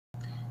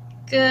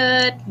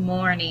Good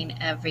morning,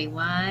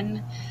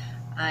 everyone.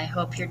 I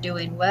hope you're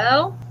doing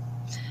well.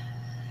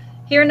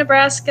 Here in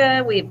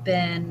Nebraska, we've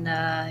been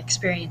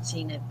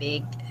experiencing a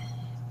big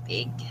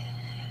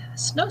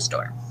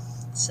snowstorm.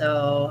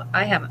 So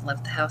I haven't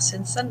left the house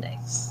since Sunday.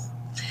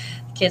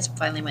 The kids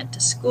finally went to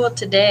school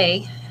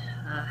today,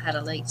 had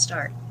a late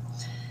start.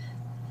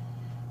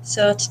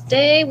 So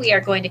today we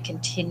are going to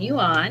continue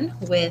on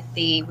with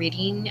the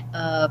reading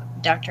of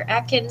Dr.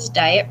 Atkins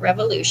Diet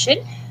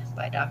Revolution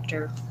by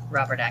Dr.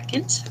 Robert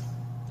Atkins.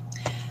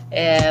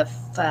 If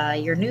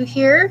you're new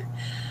here,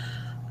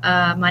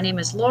 my name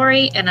is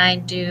Lori, and I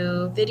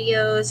do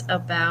videos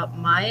about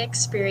my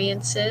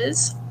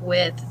experiences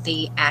with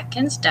the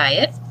Atkins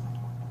diet,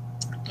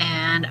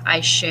 and I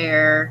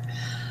share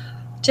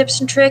tips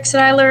and tricks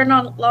that I learned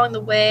along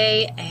the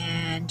way,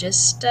 and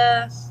just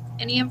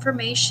any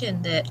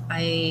information that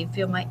I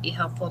feel might be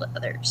helpful to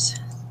others.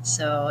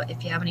 So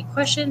if you have any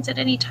questions at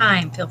any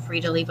time, feel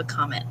free to leave a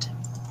comment.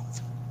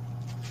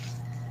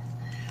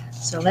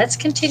 So let's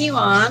continue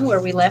on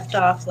where we left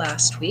off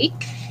last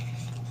week.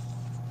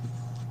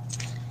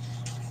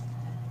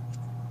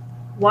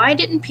 Why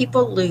didn't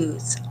people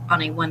lose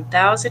on a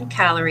 1,000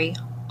 calorie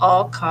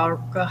all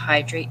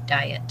carbohydrate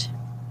diet?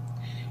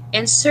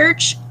 In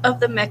search of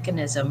the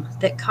mechanism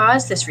that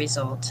caused this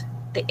result,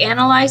 they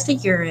analyzed the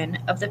urine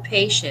of the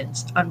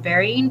patients on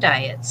varying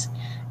diets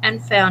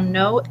and found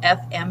no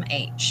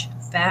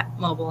FMH, fat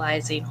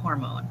mobilizing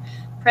hormone,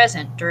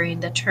 present during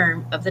the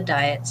term of the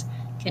diets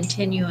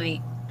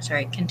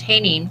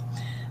containing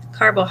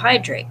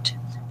carbohydrate,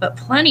 but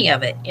plenty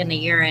of it in the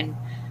urine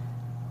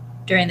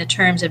during the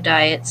terms of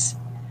diets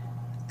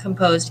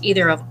composed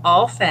either of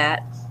all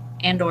fat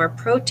and or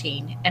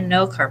protein and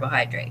no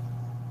carbohydrate.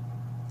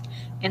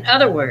 In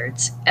other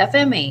words,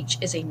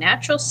 FMH is a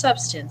natural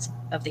substance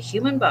of the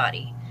human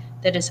body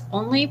that is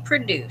only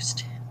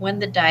produced when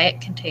the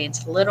diet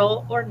contains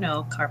little or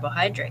no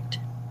carbohydrate.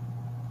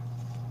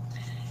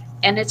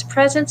 And its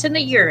presence in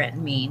the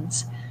urine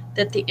means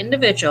that the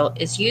individual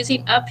is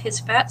using up his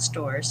fat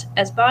stores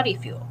as body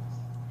fuel.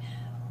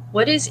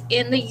 What is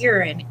in the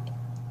urine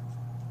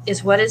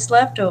is what is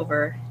left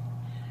over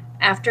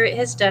after it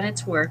has done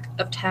its work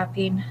of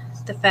tapping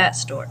the fat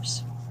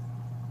stores.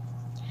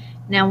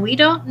 Now, we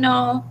don't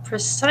know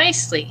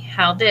precisely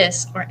how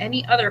this or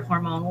any other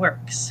hormone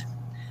works.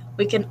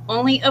 We can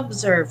only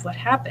observe what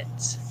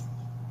happens.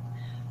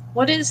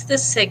 What is the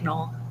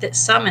signal that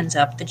summons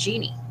up the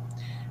genie?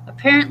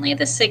 Apparently,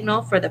 the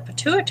signal for the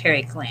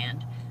pituitary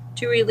gland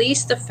to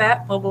release the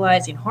fat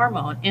mobilizing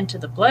hormone into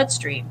the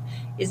bloodstream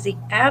is the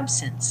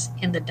absence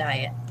in the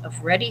diet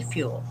of ready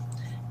fuel,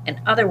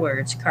 in other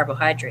words,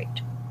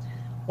 carbohydrate.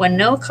 When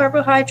no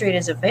carbohydrate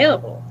is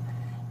available,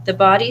 the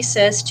body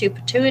says to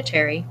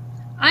pituitary,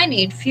 I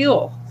need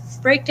fuel.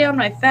 Break down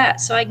my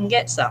fat so I can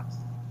get some.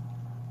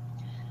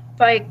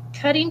 By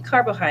cutting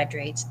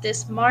carbohydrates,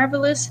 this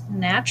marvelous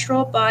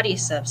natural body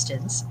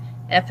substance,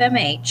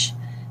 FMH,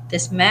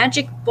 this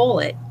magic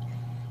bullet,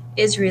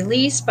 is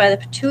released by the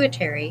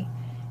pituitary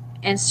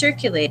and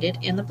circulated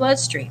in the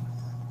bloodstream.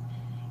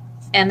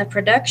 And the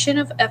production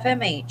of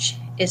FMH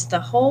is the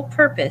whole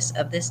purpose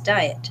of this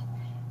diet,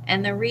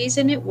 and the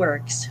reason it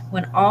works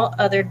when all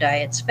other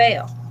diets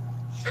fail.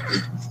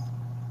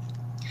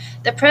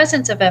 The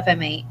presence of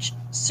FMH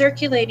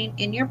circulating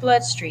in your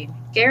bloodstream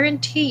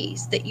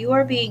guarantees that you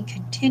are being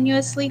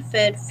continuously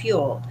fed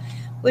fuel,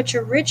 which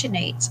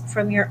originates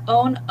from your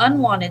own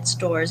unwanted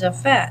stores of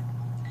fat.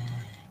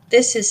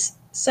 This is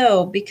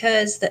so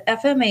because the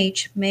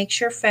FMH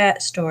makes your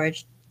fat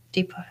storage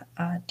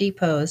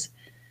depots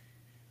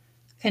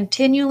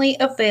continually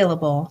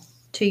available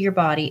to your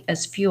body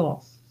as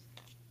fuel.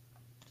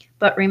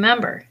 But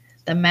remember,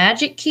 the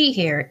magic key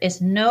here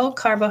is no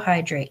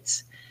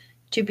carbohydrates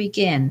to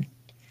begin,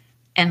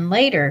 and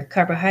later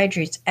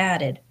carbohydrates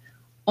added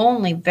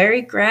only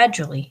very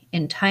gradually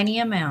in tiny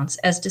amounts,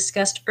 as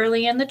discussed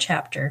early in the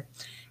chapter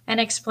and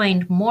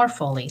explained more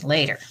fully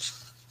later.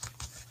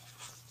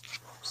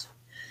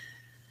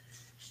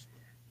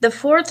 The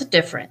fourth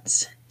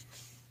difference: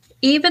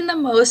 even the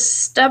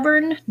most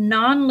stubborn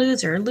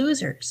non-loser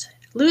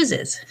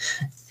loses.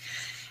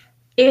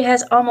 It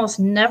has almost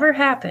never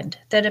happened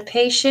that a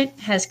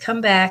patient has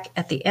come back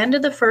at the end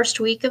of the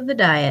first week of the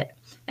diet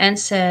and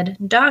said,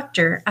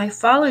 Doctor, I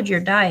followed your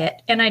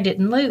diet and I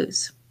didn't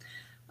lose.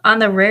 On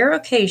the rare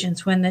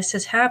occasions when this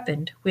has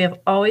happened, we have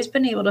always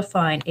been able to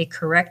find a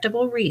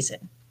correctable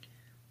reason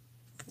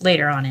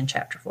later on in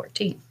chapter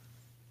 14.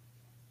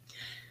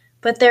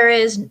 But there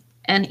is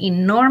an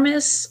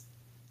enormous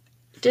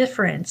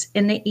difference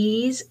in the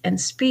ease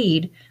and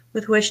speed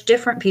with which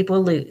different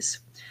people lose.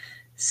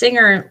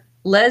 Singer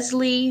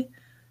Leslie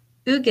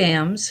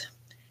Uggams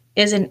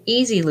is an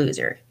easy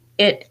loser.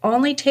 It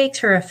only takes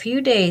her a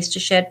few days to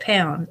shed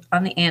pounds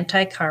on the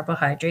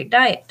anti-carbohydrate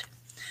diet.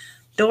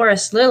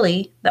 Doris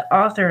Lilly, the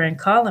author and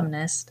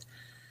columnist,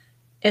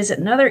 is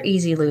another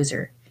easy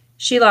loser.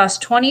 She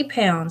lost 20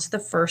 pounds the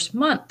first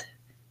month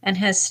and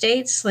has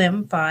stayed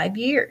slim 5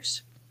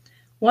 years.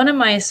 One of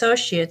my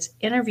associates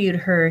interviewed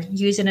her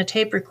using a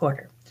tape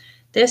recorder.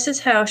 This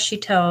is how she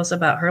tells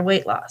about her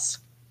weight loss.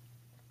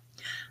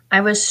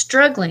 I was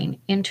struggling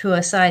into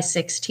a size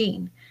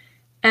 16,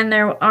 and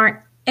there aren't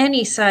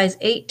any size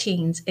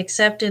 18s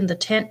except in the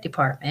tent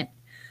department,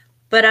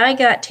 but I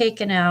got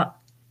taken out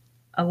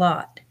a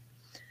lot.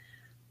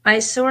 I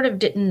sort of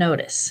didn't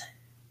notice.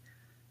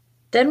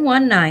 Then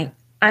one night,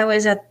 I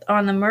was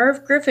on the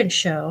Merv Griffin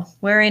show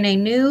wearing a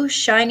new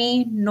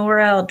shiny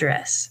Norel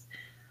dress.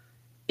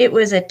 It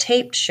was a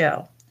taped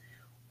show.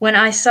 When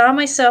I saw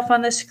myself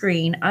on the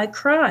screen, I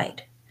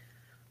cried.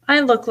 I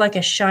looked like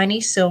a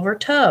shiny silver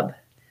tub.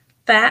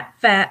 Fat,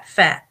 fat,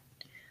 fat.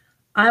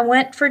 I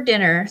went for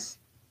dinner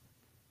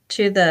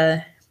to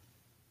the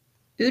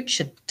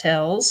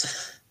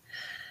Uchatel's.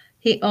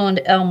 He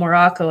owned El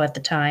Morocco at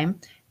the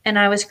time, and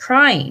I was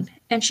crying,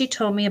 and she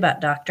told me about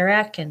Dr.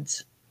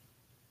 Atkins.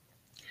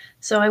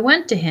 So I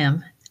went to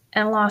him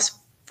and lost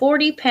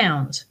 40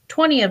 pounds,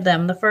 20 of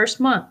them the first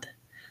month.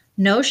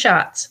 No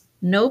shots,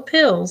 no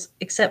pills,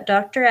 except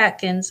Dr.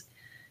 Atkins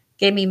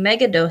gave me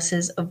mega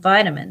doses of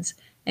vitamins,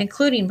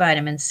 including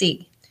vitamin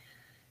C.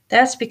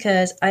 That's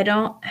because I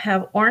don't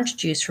have orange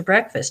juice for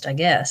breakfast, I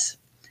guess.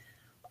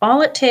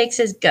 All it takes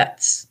is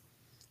guts.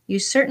 You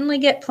certainly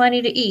get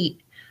plenty to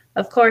eat.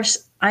 Of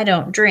course, I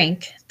don't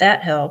drink.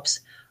 That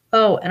helps.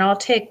 Oh, and I'll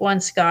take one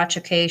scotch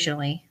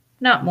occasionally.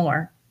 Not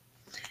more.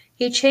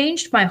 He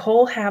changed my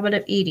whole habit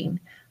of eating.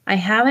 I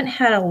haven't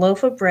had a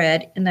loaf of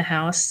bread in the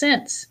house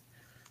since.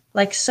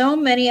 Like so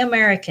many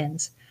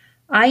Americans,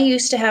 I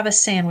used to have a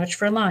sandwich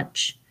for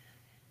lunch.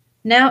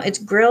 Now it's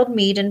grilled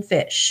meat and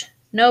fish.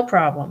 No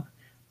problem.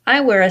 I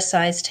wear a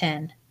size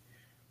 10.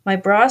 My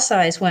bra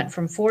size went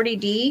from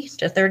 40D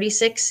to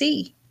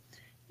 36C.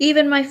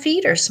 Even my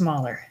feet are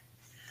smaller.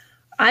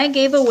 I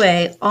gave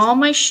away all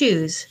my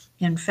shoes,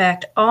 in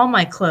fact, all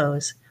my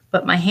clothes,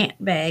 but my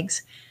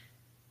handbags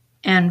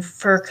and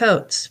fur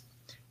coats.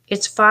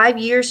 It's 5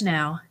 years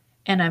now,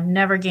 and I've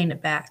never gained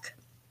it back.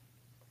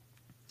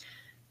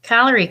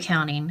 Calorie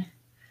counting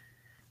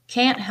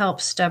can't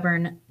help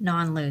stubborn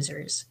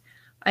non-losers.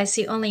 I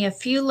see only a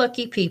few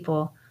lucky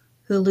people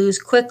who lose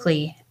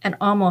quickly and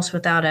almost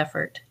without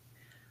effort.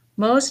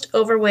 Most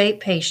overweight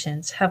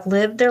patients have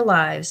lived their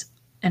lives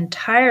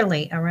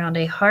entirely around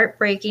a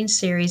heartbreaking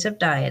series of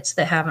diets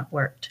that haven't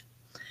worked.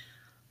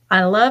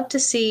 I love to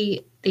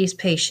see these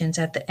patients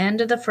at the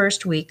end of the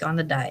first week on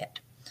the diet.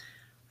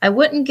 I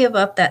wouldn't give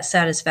up that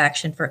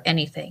satisfaction for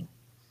anything.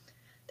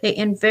 They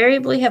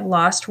invariably have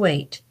lost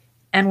weight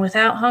and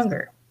without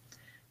hunger.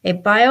 A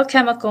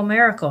biochemical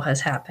miracle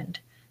has happened.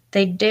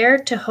 They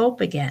dared to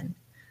hope again.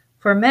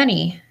 For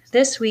many,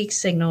 this week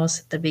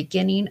signals the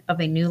beginning of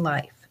a new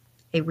life,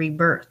 a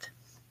rebirth.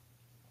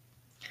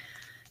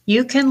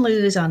 You can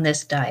lose on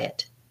this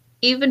diet.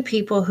 Even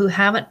people who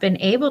haven't been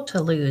able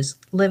to lose,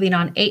 living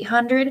on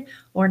 800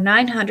 or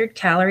 900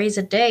 calories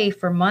a day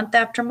for month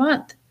after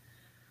month.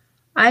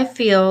 I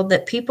feel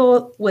that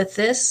people with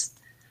this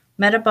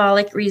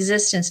metabolic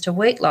resistance to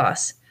weight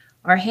loss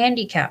are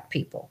handicapped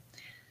people.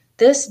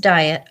 This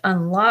diet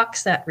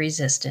unlocks that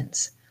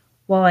resistance,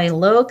 while a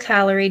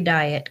low-calorie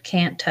diet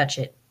can't touch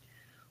it.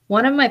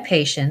 One of my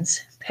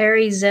patients,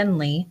 Perry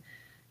Zenley,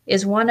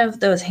 is one of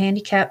those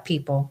handicapped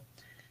people.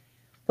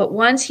 But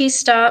once he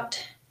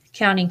stopped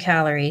counting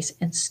calories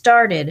and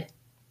started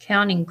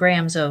counting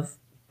grams of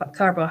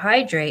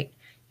carbohydrate,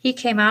 he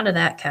came out of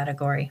that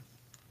category.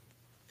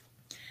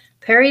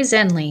 Perry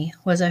Zenley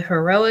was a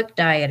heroic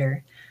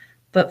dieter,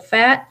 but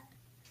fat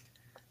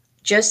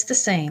just the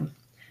same.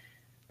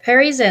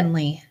 Perry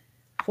Zenley,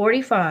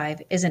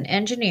 45, is an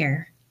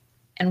engineer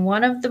and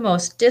one of the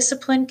most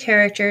disciplined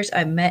characters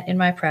I've met in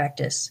my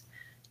practice.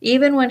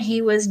 Even when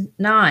he was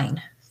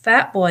 9,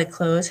 fat boy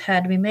clothes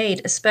had to be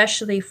made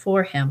especially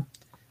for him.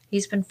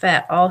 He's been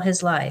fat all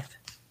his life.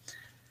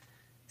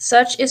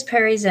 Such is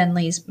Perry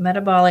Zenley's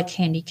metabolic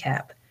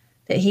handicap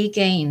that he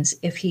gains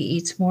if he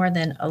eats more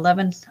than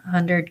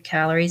 1,100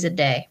 calories a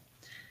day.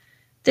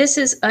 This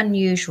is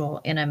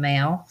unusual in a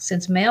male,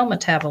 since male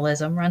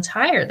metabolism runs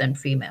higher than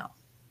female.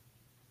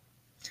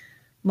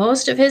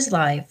 Most of his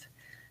life,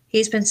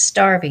 he's been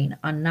starving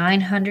on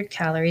 900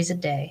 calories a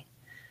day.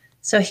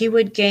 So he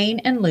would gain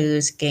and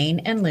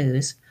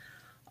lose,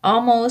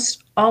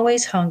 almost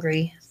always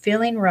hungry,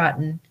 feeling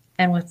rotten,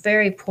 and with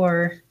very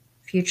poor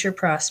future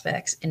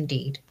prospects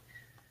indeed.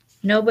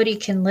 Nobody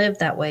can live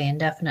that way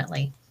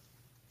indefinitely.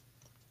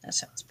 That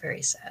sounds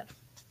very sad.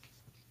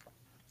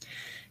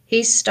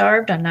 He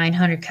starved on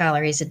 900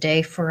 calories a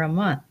day for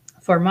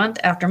month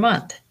after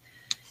month.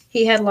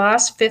 He had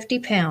lost 50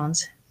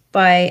 pounds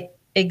by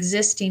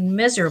existing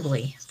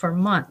miserably for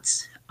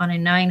months on a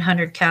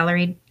 900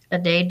 calorie a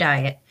day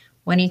diet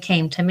when he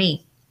came to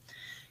me.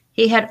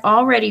 He had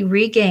already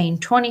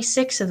regained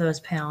 26 of those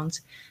pounds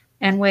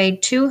and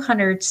weighed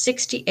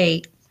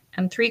 268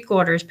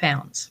 3/4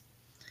 pounds.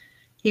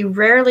 He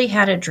rarely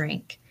had a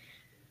drink.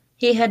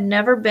 He had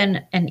never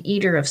been an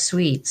eater of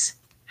sweets.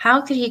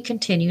 How could he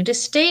continue to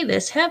stay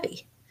this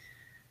heavy?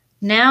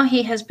 Now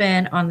he has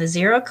been on the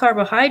zero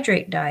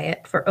carbohydrate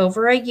diet for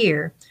over a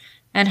year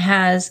and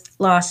has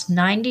lost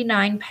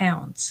 99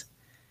 pounds.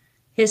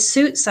 His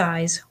suit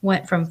size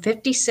went from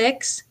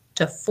 56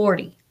 to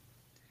 40.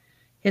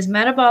 His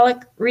metabolic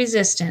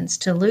resistance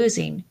to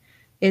losing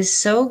is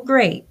so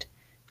great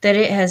that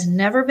it has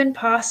never been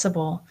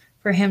possible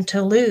for him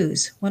to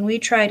lose when we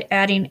tried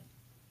adding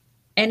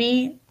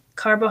any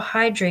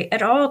carbohydrate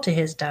at all to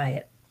his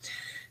diet.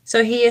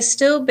 So he is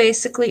still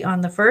basically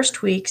on the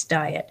first week's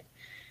diet,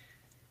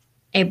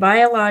 a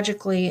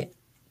biologically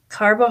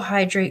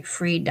carbohydrate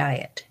free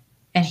diet,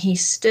 and he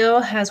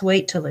still has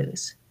weight to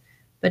lose.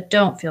 But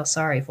don't feel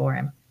sorry for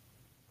him.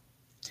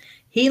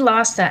 He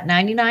lost that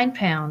 99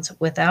 pounds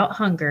without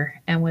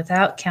hunger and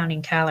without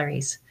counting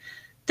calories.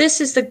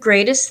 This is the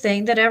greatest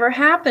thing that ever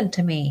happened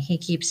to me, he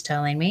keeps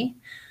telling me.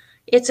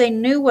 It's a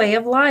new way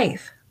of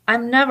life.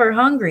 I'm never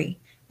hungry.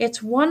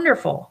 It's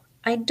wonderful.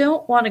 I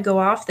don't want to go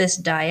off this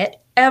diet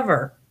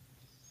ever.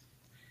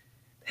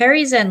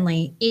 Perry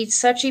Zenley eats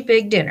such a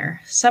big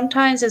dinner,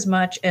 sometimes as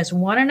much as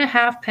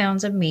 1.5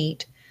 pounds of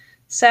meat,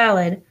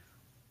 salad,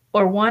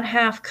 or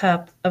 1/2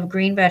 cup of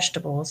green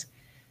vegetables,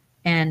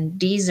 and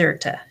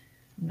deserta.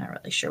 I'm not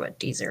really sure what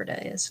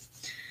deserta is.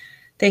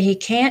 That he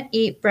can't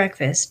eat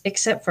breakfast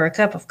except for a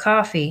cup of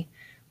coffee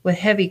with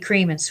heavy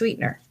cream and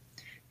sweetener.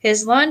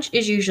 His lunch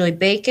is usually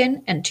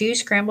bacon and 2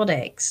 scrambled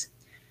eggs.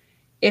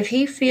 If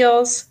he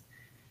feels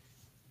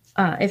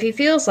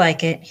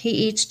like it, he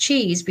eats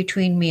cheese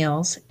between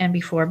meals and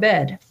before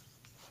bed.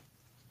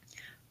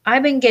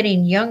 I've been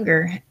getting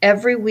younger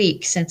every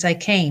week since I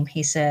came,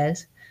 he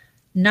says.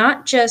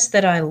 Not just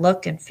that I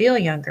look and feel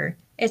younger,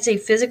 it's a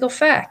physical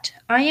fact.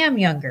 I am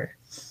younger.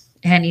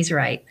 And he's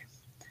right.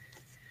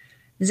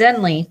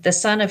 Zenley, the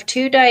son of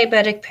 2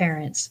 diabetic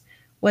parents,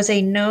 was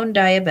a known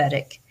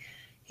diabetic.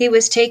 He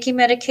was taking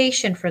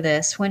medication for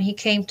this when he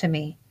came to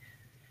me.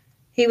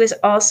 He was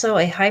also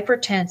a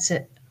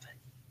hypertensive,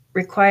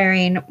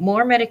 requiring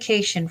more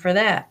medication for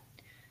that.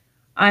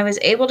 I was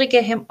able to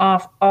get him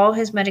off all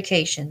his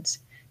medications.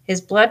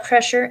 His blood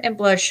pressure and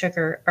blood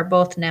sugar are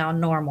both now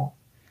normal.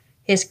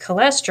 His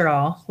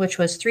cholesterol, which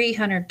was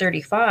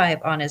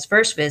 335 on his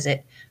first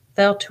visit,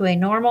 fell to a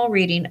normal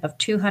reading of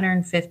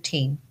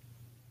 215.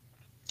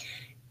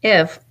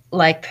 If,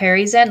 like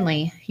Perry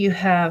Zenley, you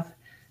have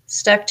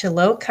stuck to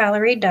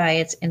low-calorie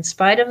diets in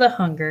spite of the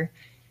hunger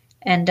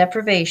and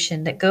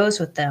deprivation that goes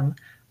with them,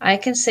 I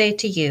can say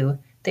to you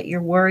that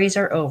your worries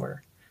are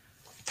over.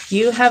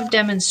 You have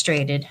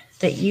demonstrated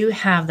that you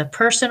have the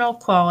personal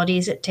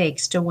qualities it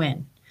takes to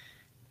win.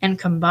 And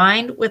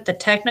combined with the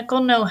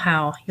technical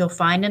know-how you'll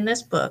find in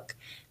this book,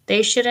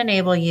 they should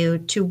enable you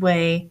to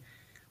weigh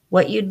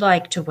what you'd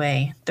like to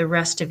weigh the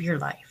rest of your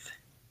life.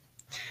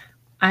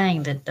 I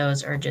think that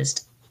those are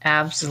just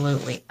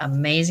absolutely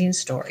amazing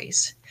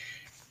stories.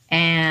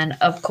 And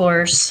of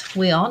course,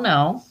 we all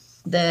know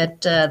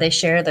that they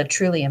share the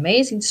truly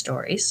amazing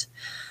stories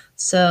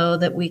so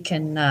that we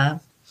can,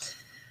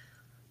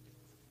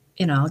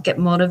 get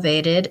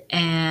motivated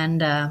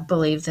and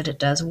believe that it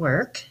does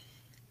work.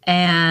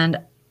 And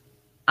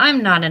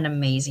I'm not an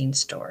amazing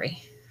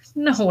story,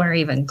 nowhere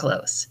even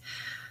close.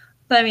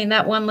 I mean,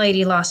 that one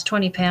lady lost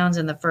 20 pounds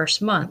in the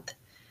first month.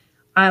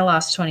 I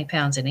lost 20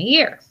 pounds in a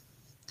year.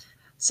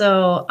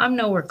 So I'm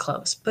nowhere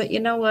close. But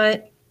you know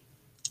what?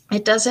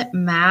 It doesn't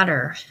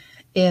matter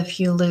if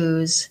you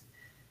lose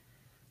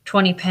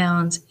 20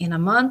 pounds in a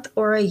month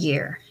or a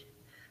year,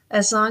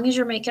 as long as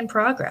you're making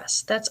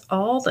progress. That's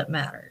all that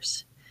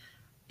matters.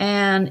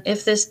 And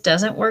if this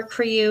doesn't work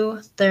for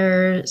you,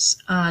 there's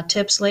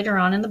tips later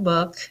on in the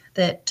book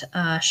that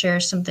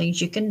shares some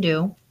things you can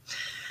do.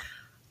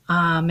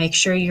 Make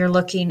sure you're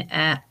looking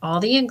at all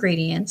the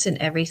ingredients and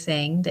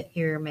everything that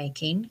you're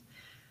making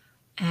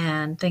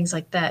and things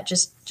like that.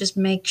 Just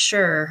make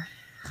sure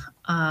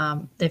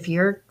if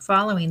you're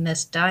following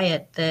this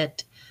diet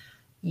that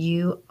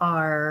you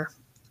are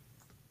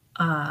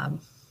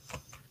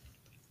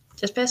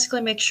just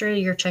basically make sure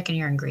you're checking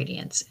your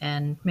ingredients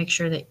and make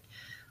sure that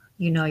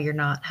you're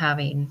not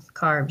having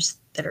carbs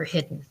that are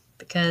hidden,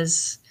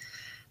 because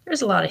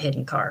there's a lot of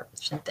hidden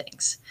carbs and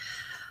things.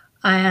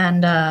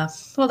 And,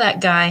 that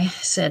guy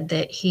said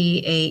that he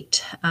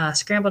ate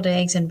scrambled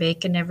eggs and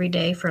bacon every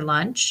day for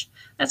lunch.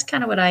 That's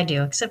kind of what I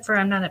do, except for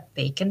I'm not a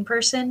bacon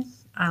person.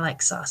 I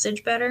like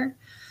sausage better.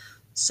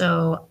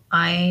 So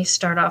I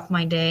start off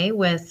my day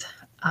with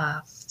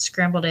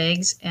scrambled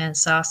eggs and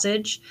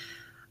sausage.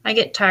 I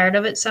get tired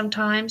of it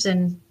sometimes,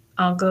 and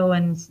I'll go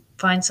and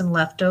find some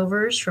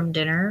leftovers from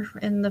dinner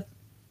in the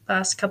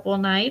past couple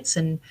of nights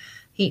and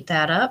heat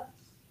that up.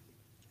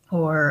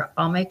 Or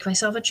I'll make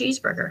myself a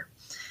cheeseburger.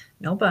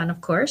 No bun,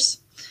 of course.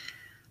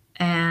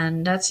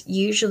 And that's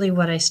usually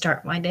what I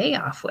start my day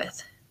off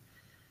with.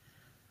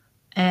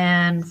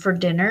 And for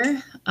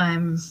dinner,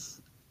 I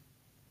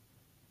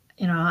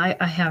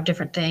have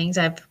different things.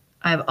 I've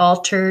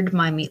altered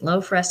my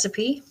meatloaf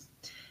recipe.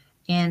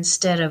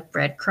 Instead of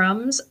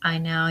breadcrumbs, I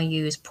now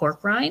use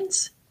pork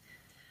rinds.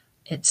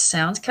 It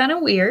sounds kind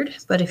of weird,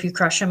 but if you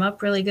crush them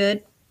up really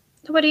good,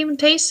 nobody even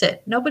tastes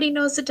it. Nobody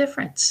knows the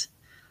difference.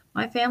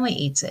 My family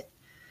eats it.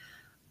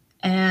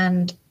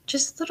 And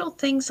just little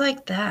things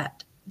like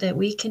that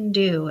we can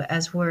do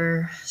as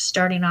we're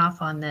starting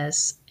off on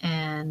this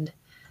and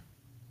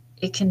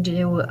it can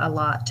do a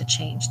lot to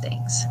change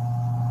things.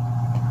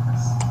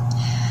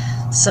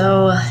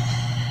 So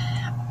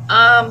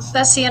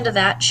that's the end of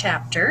that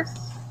chapter.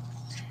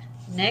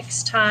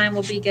 Next time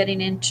we'll be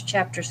getting into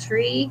chapter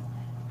 3,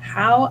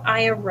 how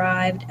I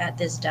arrived at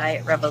this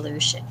diet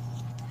revolution.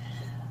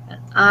 And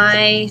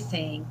I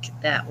think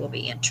that will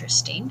be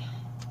interesting.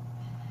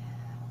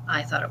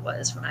 I thought it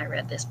was when I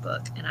read this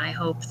book, and I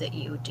hope that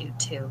you do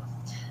too.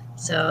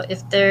 So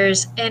if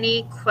there's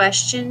any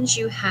questions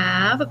you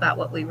have about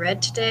what we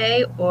read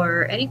today,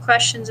 or any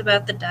questions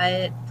about the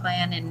diet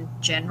plan in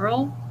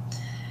general,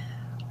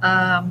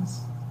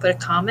 put a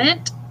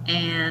comment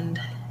and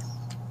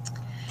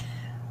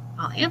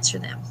I'll answer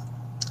them.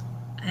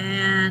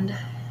 And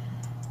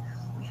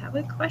we have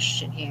a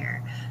question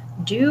here.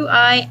 Do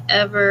I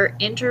ever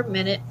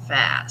intermittent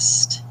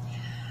fast?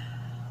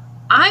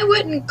 I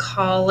wouldn't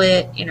call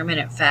it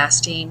intermittent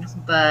fasting,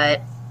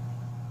 but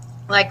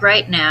like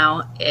right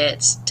now,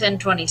 it's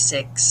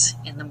 10:26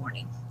 in the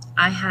morning.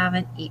 I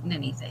haven't eaten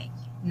anything.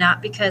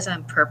 Not because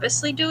I'm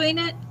purposely doing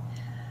it,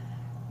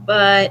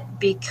 but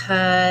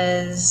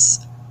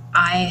because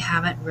I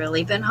haven't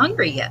really been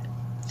hungry yet.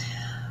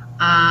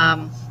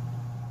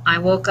 I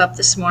woke up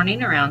this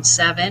morning around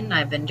 7.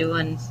 I've been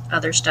doing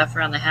other stuff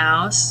around the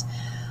house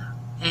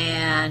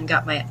and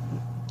got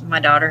my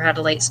daughter had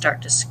a late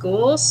start to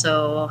school,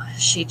 so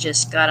she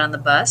just got on the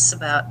bus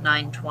about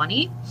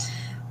 9:20.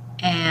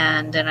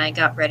 And then I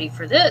got ready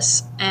for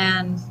this.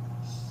 And,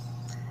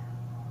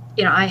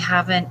 I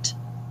haven't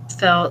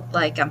felt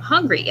like I'm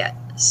hungry yet.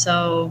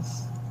 So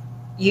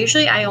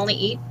usually I only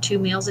eat 2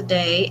 meals a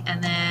day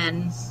and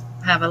then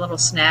have a little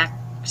snack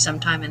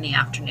sometime in the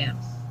afternoon.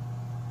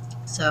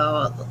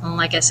 So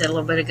like I said a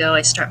little bit ago,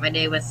 I start my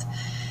day with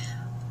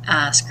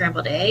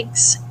scrambled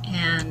eggs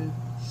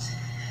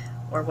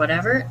or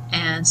whatever.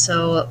 And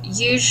so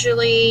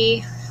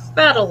usually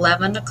about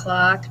 11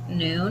 o'clock,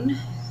 noon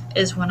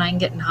is when I'm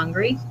getting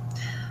hungry.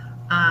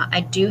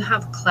 I do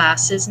have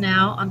classes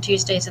now on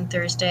Tuesdays and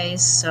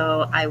Thursdays,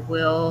 so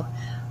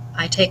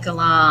I take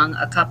along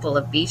a couple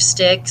of beef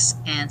sticks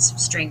and some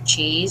string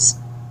cheese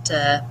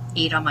to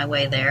eat on my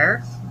way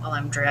there while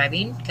I'm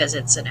driving, because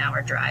it's an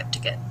hour drive to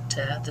get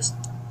to this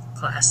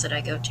class that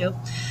I go to.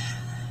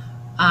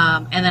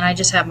 And then I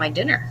just have my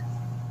dinner.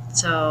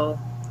 So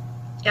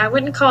yeah, I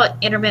wouldn't call it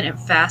intermittent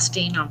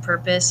fasting on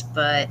purpose,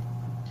 but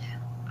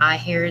I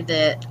hear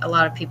that a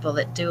lot of people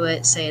that do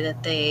it say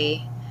that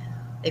they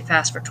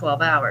fast for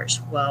 12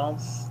 hours. Well,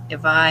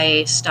 if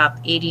I stop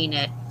eating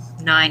at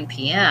 9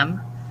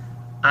 p.m.,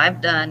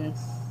 I've done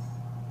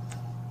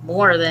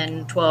more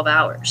than 12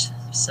 hours.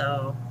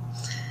 So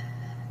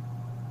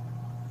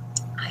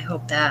I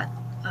hope that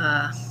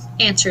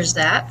answers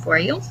that for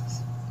you.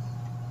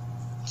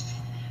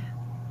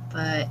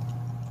 But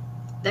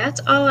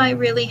that's all I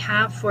really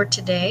have for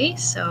today.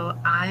 So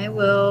I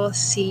will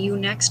see you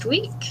next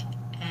week.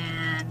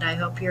 And I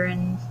hope you're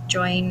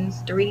enjoying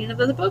the reading of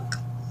the book.